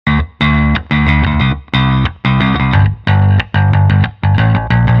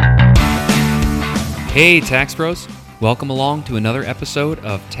Hey Tax Bros, welcome along to another episode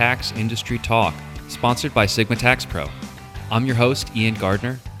of Tax Industry Talk, sponsored by Sigma Tax Pro. I'm your host, Ian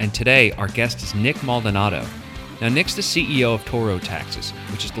Gardner, and today our guest is Nick Maldonado. Now Nick's the CEO of Toro Taxes,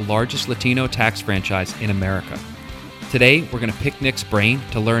 which is the largest Latino tax franchise in America. Today we're going to pick Nick's brain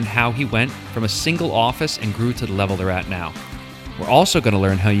to learn how he went from a single office and grew to the level they're at now. We're also going to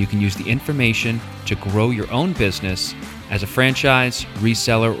learn how you can use the information to grow your own business as a franchise,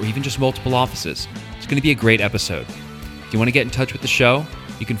 reseller, or even just multiple offices. It's going to be a great episode. If you want to get in touch with the show,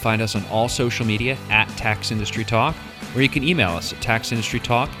 you can find us on all social media at Tax Industry Talk, or you can email us at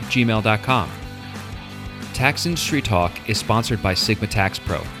taxindustrytalk@gmail.com. Tax Industry Talk is sponsored by Sigma Tax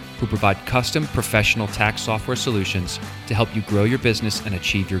Pro, who provide custom professional tax software solutions to help you grow your business and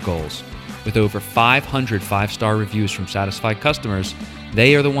achieve your goals. With over 500 five-star reviews from satisfied customers,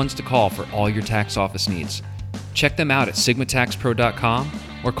 they are the ones to call for all your tax office needs. Check them out at sigmataxpro.com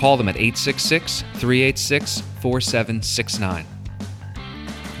or call them at 866-386-4769.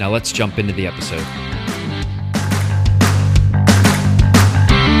 Now let's jump into the episode.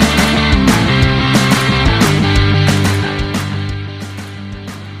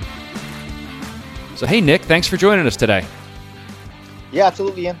 So hey Nick, thanks for joining us today. Yeah,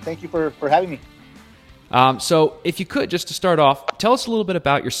 absolutely, Ian. Thank you for having me. So if you could, just to start off, tell us a little bit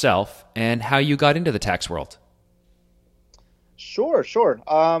about yourself and how you got into the tax world. Sure.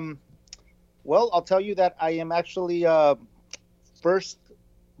 Well, I'll tell you that I am actually first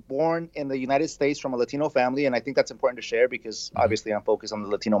born in the United States from a Latino family, and I think that's important to share because obviously I'm focused on the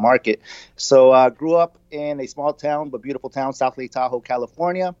Latino market. So I grew up in a small town, but beautiful town, South Lake Tahoe,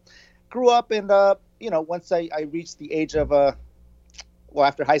 California. Grew up and, once I reached the age of,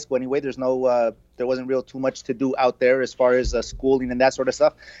 after high school anyway, there wasn't real too much to do out there as far as schooling and that sort of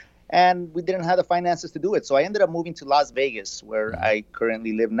stuff. And we didn't have the finances to do it. So I ended up moving to Las Vegas, where I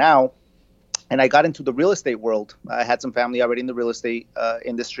currently live now. And I got into the real estate world. I had some family already in the real estate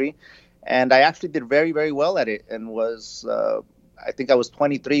industry. And I actually did very, very well at it and was, I think I was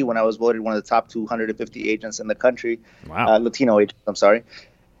 23 when I was voted one of the top 250 agents in the country. Wow. Latino agents, I'm sorry.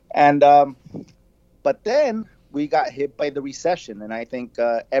 And but then we got hit by the recession. And I think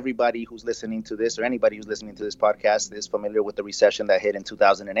everybody who's listening to this or anybody who's listening to this podcast is familiar with the recession that hit in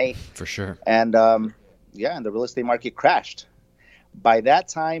 2008. For sure. And and the real estate market crashed. By that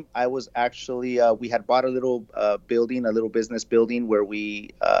time, I was actually, we had bought a little building, a little business building where we,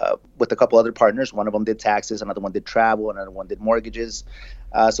 with a couple other partners, one of them did taxes, another one did travel, another one did mortgages.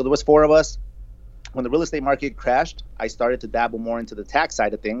 So there was four of us. When the real estate market crashed, I started to dabble more into the tax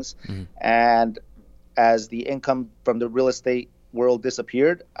side of things. Mm-hmm. And as the income from the real estate world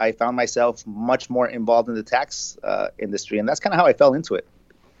disappeared, I found myself much more involved in the tax industry. And that's kind of how I fell into it.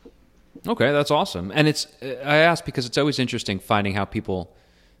 Okay, that's awesome. And I ask because it's always interesting finding how people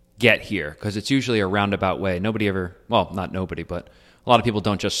get here, because it's usually a roundabout way. Not nobody, but a lot of people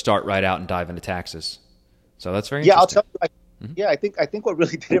don't just start right out and dive into taxes. So that's very interesting. I'll tell you. I think what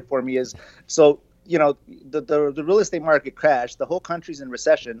really did it for me is, so, the real estate market crashed, the whole country's in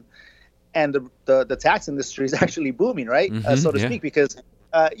recession, and the tax industry is actually booming, right? So to speak, because,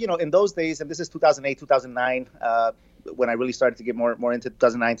 in those days, and this is 2008, 2009, when I really started to get more into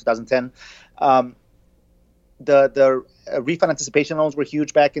 2009, 2010, the refund anticipation loans were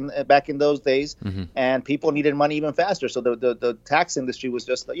huge back in those days, and people needed money even faster. So the tax industry was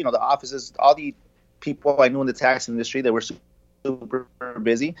just, the offices, all the people I knew in the tax industry, they were super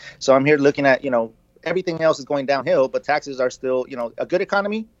busy. So I'm here looking at, everything else is going downhill, but taxes are still, a good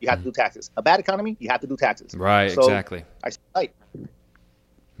economy, you have to do taxes. A bad economy, you have to do taxes. Right, so exactly.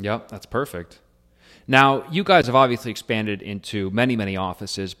 Yep, that's perfect. Now, you guys have obviously expanded into many, many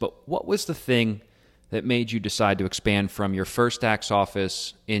offices, but what was the thing that made you decide to expand from your first tax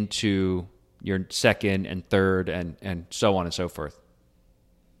office into your second and third and so on and so forth?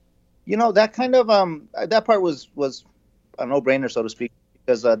 That kind of, that part was a no-brainer, so to speak,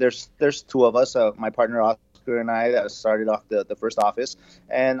 because there's two of us, my partner Oscar and I, that started off the first office.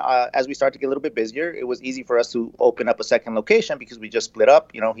 And as we started to get a little bit busier, it was easy for us to open up a second location because we just split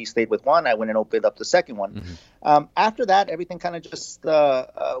up. He stayed with one, I went and opened up the second one. Mm-hmm. After that, everything kind of just,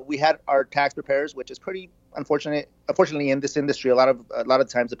 we had our tax preparers, which is pretty unfortunately in this industry, a lot of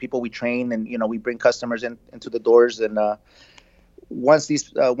times the people we train and, we bring customers into the doors, and once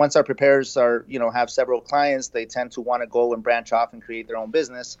our preparers are, have several clients, they tend to want to go and branch off and create their own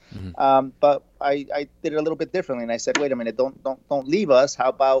business. Mm-hmm. But I did it a little bit differently, and I said, wait a minute, don't leave us. How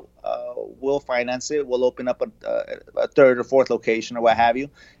about we'll finance it? We'll open up a third or fourth location or what have you,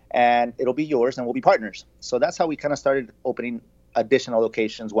 and it'll be yours, and we'll be partners. So that's how we kind of started opening additional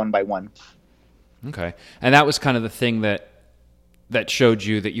locations one by one. Okay, and that was kind of the thing that showed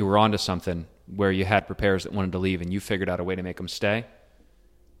you that you were onto something where you had preparers that wanted to leave and you figured out a way to make them stay?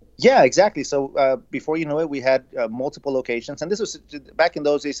 Yeah, exactly. So before you know it, we had multiple locations, and this was back in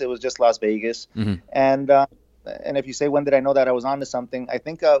those days. It was just Las Vegas, and if you say when did I know that I was onto something, I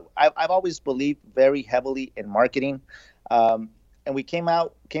think I've always believed very heavily in marketing, and we came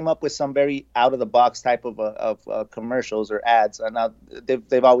up with some very out of the box type of commercials or ads. Now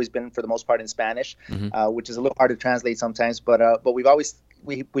they've always been for the most part in Spanish, which is a little hard to translate sometimes, but we've always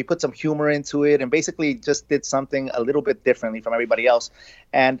we put some humor into it and basically just did something a little bit differently from everybody else,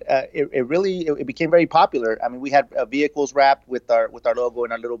 and it became very popular. I mean, we had vehicles wrapped with our logo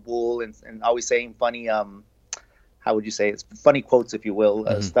and our little bull, and always saying funny how would you say it's funny quotes, if you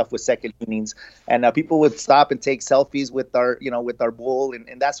will, stuff with second meanings, and people would stop and take selfies with our bull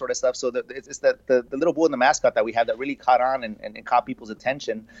and that sort of stuff. So it's the little bull and the mascot that we had that really caught on and caught people's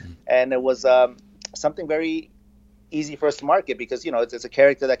attention, and it was something very easy for us to market because it's a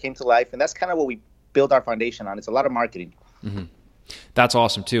character that came to life, and that's kind of what we build our foundation on. It's a lot of marketing. That's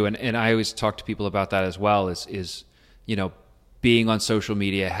awesome too, and I always talk to people about that as well. Is being on social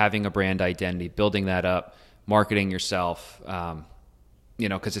media, having a brand identity, building that up, marketing yourself.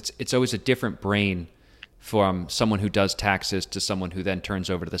 Because it's always a different brain from someone who does taxes to someone who then turns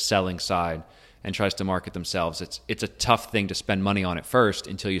over to the selling side and tries to market themselves. It's a tough thing to spend money on at first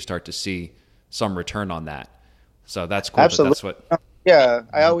until you start to see some return on that. So that's cool. Absolutely. Yeah,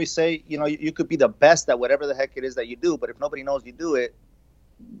 I always say, you could be the best at whatever the heck it is that you do, but if nobody knows you do it,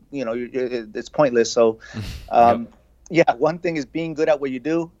 it's pointless. So, yeah, one thing is being good at what you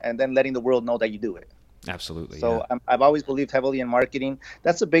do and then letting the world know that you do it. Absolutely. So yeah. I've always believed heavily in marketing.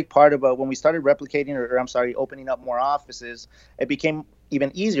 That's a big part of when we started replicating opening up more offices, it became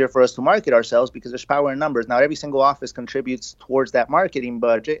even easier for us to market ourselves because there's power in numbers. Now every single office contributes towards that marketing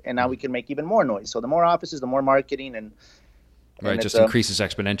budget, and now we can make even more noise. So the more offices, the more marketing, and just increases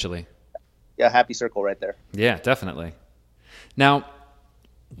exponentially. Yeah, happy circle right there. Yeah, definitely. Now,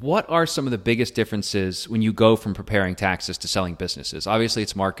 what are some of the biggest differences when you go from preparing taxes to selling businesses? Obviously,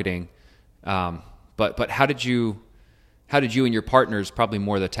 it's marketing, but how did you and your partners, probably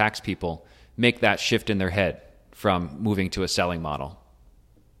more the tax people, make that shift in their head from moving to a selling model?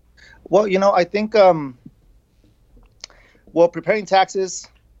 Well, I think, preparing taxes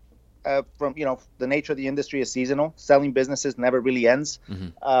from, the nature of the industry is seasonal. Selling businesses never really ends.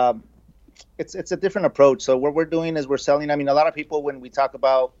 It's a different approach. So what we're doing is we're selling. I mean, a lot of people, when we talk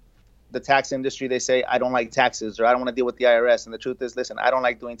about the tax industry, they say, I don't like taxes, or I don't want to deal with the IRS. And the truth is, listen, I don't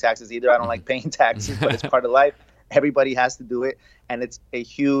like doing taxes either. I don't like paying taxes, but it's part of life. Everybody has to do it, and it's a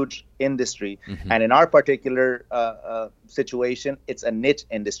huge industry. And in our particular situation, it's a niche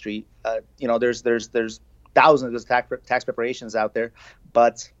industry. There's thousands of tax preparations out there,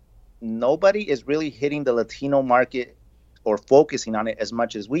 but nobody is really hitting the Latino market or focusing on it as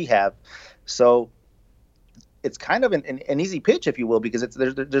much as we have. So it's kind of an easy pitch, if you will, because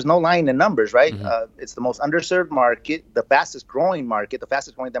there's no lying in numbers, right? It's the most underserved market, the fastest growing market, the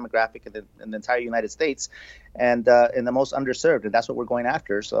fastest growing demographic in the entire United States, and the most underserved, and that's what we're going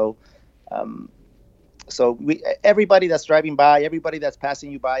after. So, everybody that's driving by, everybody that's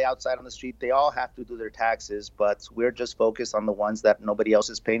passing you by outside on the street, they all have to do their taxes, but we're just focused on the ones that nobody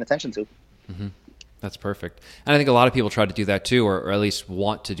else is paying attention to. That's perfect. And I think a lot of people try to do that too, or at least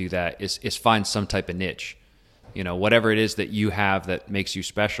want to do that, is find some type of niche. Whatever it is that you have that makes you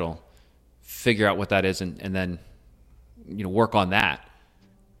special, figure out what that is and then, work on that.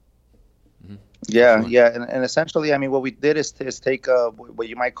 Yeah. And essentially, I mean, what we did is take what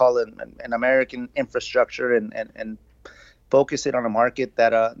you might call an American infrastructure and focus it on a market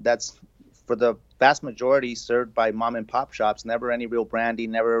that's for the vast majority served by mom and pop shops, never any real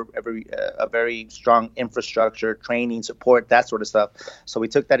branding, never a very strong infrastructure, training, support, that sort of stuff. So we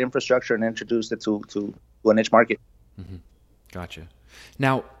took that infrastructure and introduced it to a niche market. Gotcha.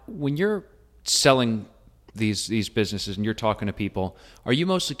 Now, when you're selling these businesses and you're talking to people, are you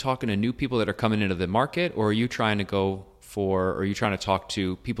mostly talking to new people that are coming into the market, or are you trying to talk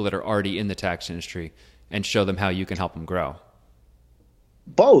to people that are already in the tax industry and show them how you can help them grow?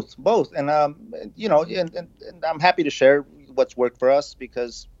 Both. And, and I'm happy to share what's worked for us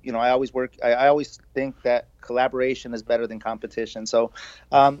because, I always think that collaboration is better than competition. So,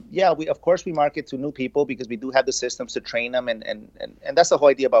 we market to new people because we do have the systems to train them. And that's the whole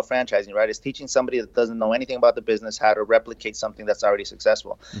idea about franchising, right? It's teaching somebody that doesn't know anything about the business how to replicate something that's already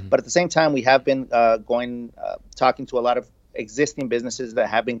successful. But at the same time, we have been talking to a lot of existing businesses that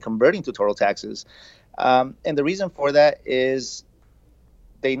have been converting to total taxes. And the reason for that is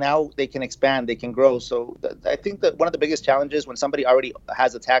they can expand, they can grow. So I think that one of the biggest challenges when somebody already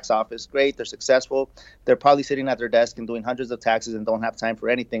has a tax office, great, they're successful, they're probably sitting at their desk and doing hundreds of taxes and don't have time for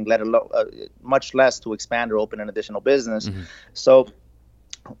anything, let alone much less to expand or open an additional business. So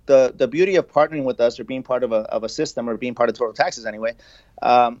the beauty of partnering with us or being part of a system or being part of Total Taxes anyway,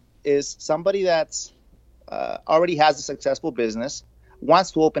 is somebody that's already has a successful business,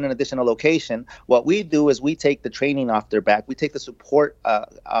 wants to open an additional location. What we do is we take the training off their back. We take the support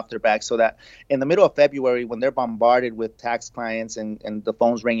off their back, so that in the middle of February, when they're bombarded with tax clients and the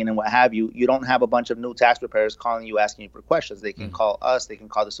phone's ringing and what have you, you don't have a bunch of new tax preparers calling you, asking you for questions. They can call us. They can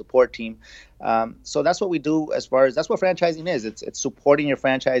call the support team. So that's what we do as far as that's what franchising is. It's supporting your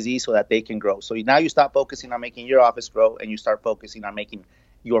franchisees so that they can grow. So now you stop focusing on making your office grow and you start focusing on making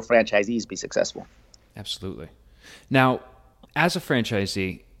your franchisees be successful. Absolutely. Now, as a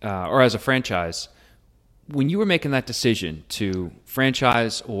franchisee or as a franchise, when you were making that decision to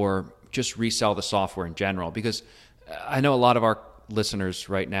franchise or just resell the software in general, because I know a lot of our listeners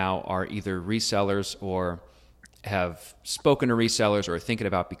right now are either resellers or have spoken to resellers or are thinking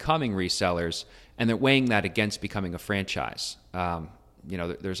about becoming resellers, and they're weighing that against becoming a franchise.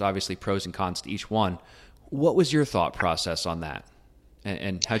 There's obviously pros and cons to each one. What was your thought process on that?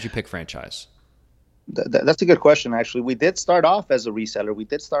 And how'd you pick franchise? That's a good question, actually. We did start off as a reseller. We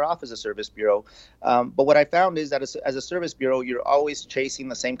did start off as a service bureau. But what I found is that as a service bureau, you're always chasing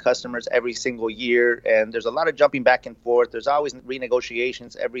the same customers every single year. And there's a lot of jumping back and forth. There's always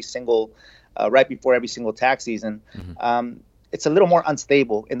renegotiations right before every single tax season. It's a little more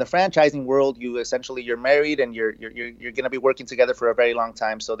unstable. In the franchising world, you're married and you're going to be working together for a very long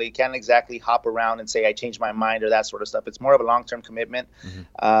time. So they can't exactly hop around and say, I changed my mind or that sort of stuff. It's more of a long-term commitment.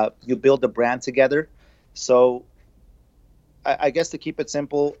 You build the brand together. So I guess to keep it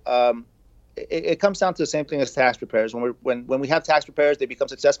simple, it comes down to the same thing as tax preparers. When we have tax preparers, they become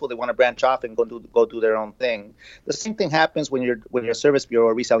successful. They want to branch off and go do their own thing. The same thing happens when you're a service bureau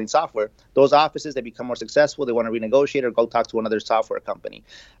or reselling software. Those offices, they become more successful. They want to renegotiate or go talk to another software company.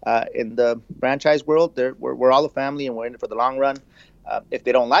 In the franchise world, we're all a family and we're in it for the long run. If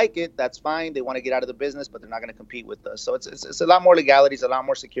they don't like it, that's fine. They want to get out of the business, but they're not going to compete with us. So it's a lot more legalities, a lot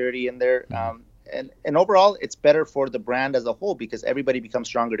more security in there. And overall, it's better for the brand as a whole because everybody becomes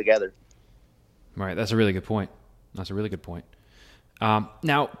stronger together. Right. That's a really good point.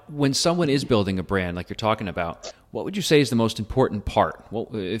 Now, when someone is building a brand like you're talking about, what would you say is the most important part?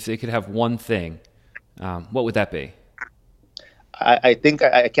 If they could have one thing, what would that be? I think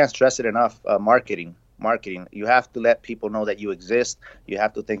I can't stress it enough. Marketing. You have to let people know that you exist. You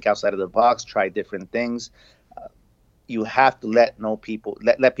have to think outside of the box, try different things. You have to let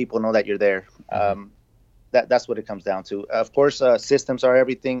people know that you're there. That's what it comes down to. Of course, systems are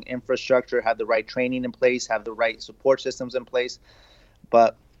everything. Infrastructure, have the right training in place, have the right support systems in place.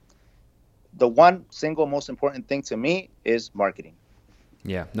 But the one single most important thing to me is marketing.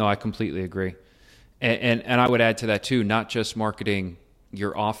 Yeah, no, I completely agree. And I would add to that too, not just marketing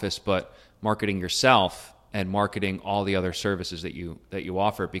your office, but marketing yourself and marketing all the other services that you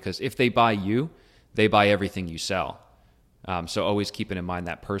offer. Because if they buy you, they buy everything you sell. So always keeping in mind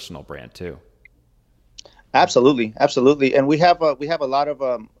that personal brand too. Absolutely. And we have a lot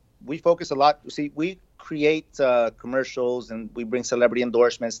of we focus a lot. See, we create commercials and we bring celebrity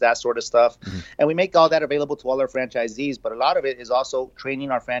endorsements, that sort of stuff, and we make all that available to all our franchisees. But a lot of it is also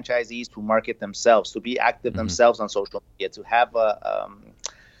training our franchisees to market themselves, to be active themselves on social media, to have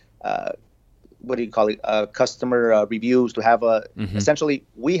customer reviews, to have essentially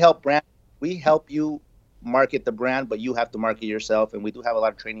we help you market the brand, but you have to market yourself, and we do have a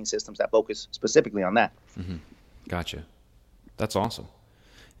lot of training systems that focus specifically on that. Gotcha. That's awesome.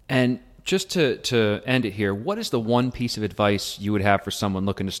 And just to end it here, what is the one piece of advice you would have for someone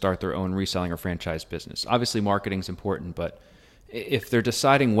looking to start their own reselling or franchise business? Obviously, marketing is important, but if they're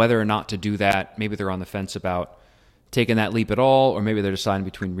deciding whether or not to do that, maybe they're on the fence about taking that leap at all, or maybe they're deciding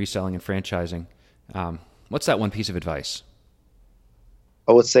between reselling and franchising. What's that one piece of advice?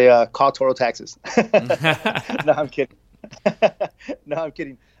 I would say call Total Taxes. No, I'm kidding.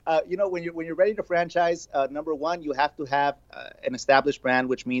 When you're ready to franchise, number one, you have to have an established brand,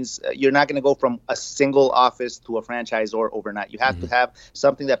 which means you're not going to go from a single office to a franchisor overnight. You have to have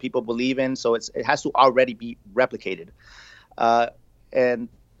something that people believe in, so it has to already be replicated. And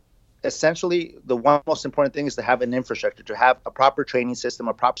essentially, the one most important thing is to have an infrastructure, to have a proper training system,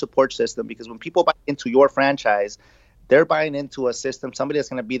 a proper support system, because when people buy into your franchise, they're buying into a system, somebody that's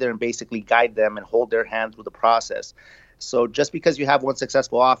going to be there and basically guide them and hold their hand through the process. So just because you have one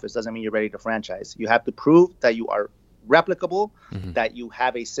successful office doesn't mean you're ready to franchise. You have to prove that you are replicable, that you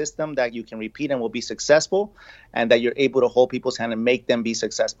have a system that you can repeat and will be successful, and that you're able to hold people's hand and make them be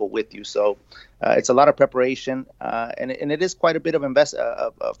successful with you. So it's a lot of preparation, and it is quite a bit of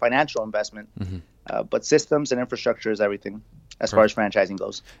financial investment. But systems and infrastructure is everything as far as franchising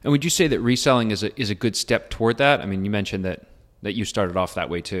goes. And would you say that reselling is a good step toward that? I mean, you mentioned that you started off that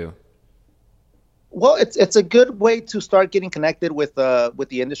way too. Well, it's a good way to start getting connected with the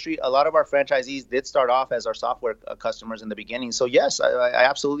industry. A lot of our franchisees did start off as our software customers in the beginning. So yes, I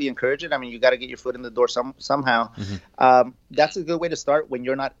absolutely encourage it. I mean, you got to get your foot in the door somehow. That's a good way to start when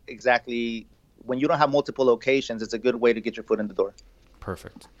you don't have multiple locations. It's a good way to get your foot in the door.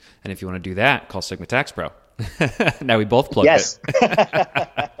 Perfect. And if you want to do that, call Sigma Tax Pro. Now we both plugged it.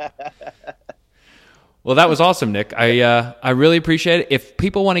 Well, that was awesome, Nick. I really appreciate it. If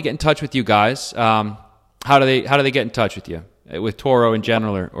people want to get in touch with you guys, how do they get in touch with you? With Toro in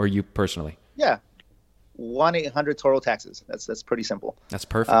general, or you personally? Yeah, 1-800-TORO Taxes. That's pretty simple. That's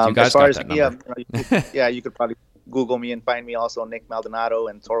perfect. You guys got that number. You could probably Google me and find me also Nick Maldonado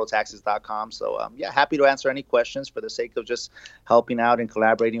and ToroTaxes.com. So happy to answer any questions for the sake of just helping out and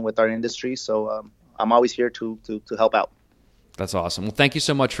collaborating with our industry. So I'm always here to help out. That's awesome. Well, thank you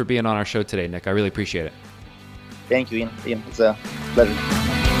so much for being on our show today, Nick. I really appreciate it. Thank you, Ian. It's a pleasure.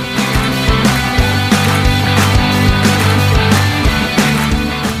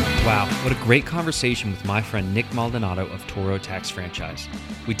 Wow, what a great conversation with my friend Nick Maldonado of Toro Tax Franchise.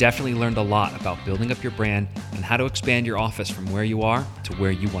 We definitely learned a lot about building up your brand and how to expand your office from where you are to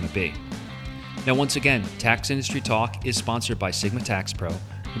where you want to be. Now, once again, Tax Industry Talk is sponsored by Sigma Tax Pro,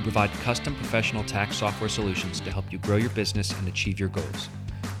 who provide custom professional tax software solutions to help you grow your business and achieve your goals.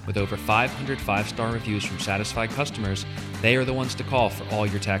 With over 500 5-star reviews from satisfied customers, they are the ones to call for all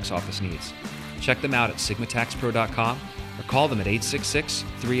your tax office needs. Check them out at sigmataxpro.com or call them at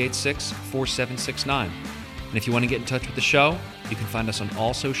 866-386-4769. And if you want to get in touch with the show, you can find us on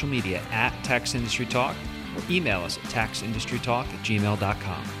all social media at Tax Industry Talk or email us at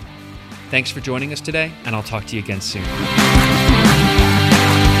taxindustrytalk@gmail.com. Thanks for joining us today, and I'll talk to you again soon.